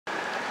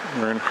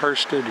We're in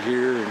Harsted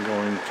here and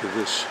going to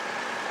this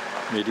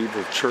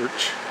medieval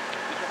church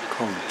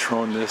called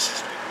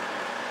Trondenes,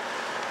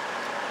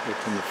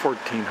 built in the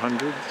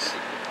 1400s.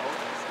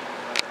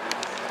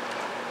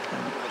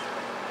 And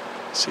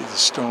see the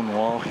stone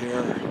wall here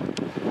in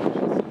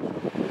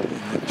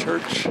the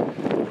church.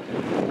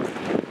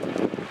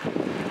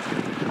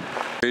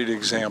 Great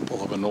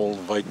example of an old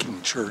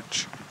Viking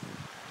church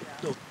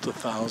built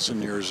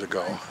 1,000 years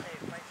ago,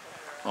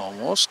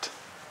 almost.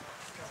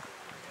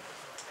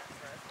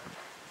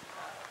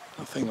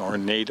 Nothing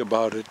ornate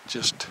about it,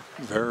 just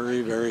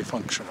very, very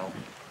functional.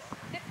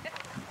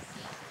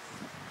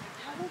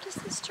 How old is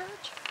this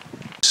church?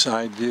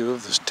 Side view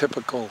of this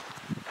typical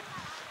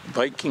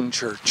Viking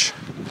church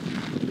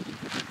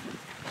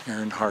here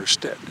in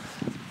Harsted.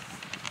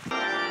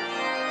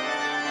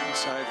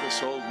 Inside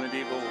this old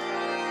medieval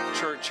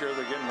church here,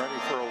 they're getting ready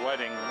for a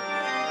wedding.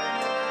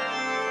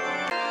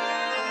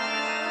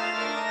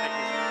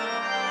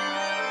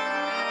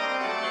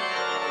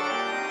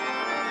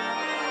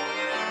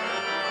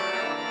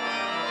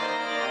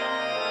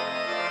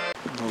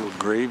 Little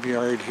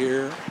graveyard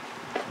here.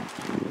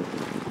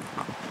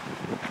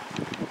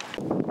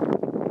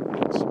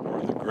 Some more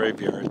of the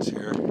graveyards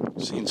here.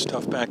 Seen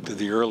stuff back to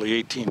the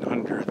early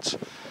 1800s.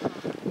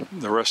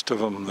 The rest of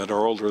them that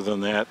are older than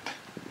that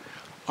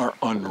are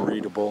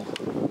unreadable.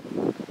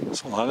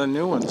 There's a lot of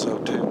new ones though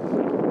too.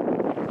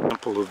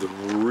 Example of the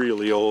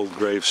really old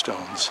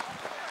gravestones.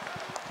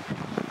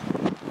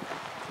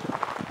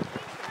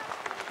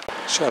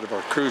 Shot of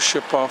our cruise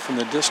ship off in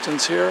the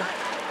distance here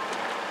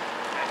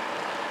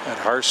at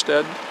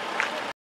Harsted.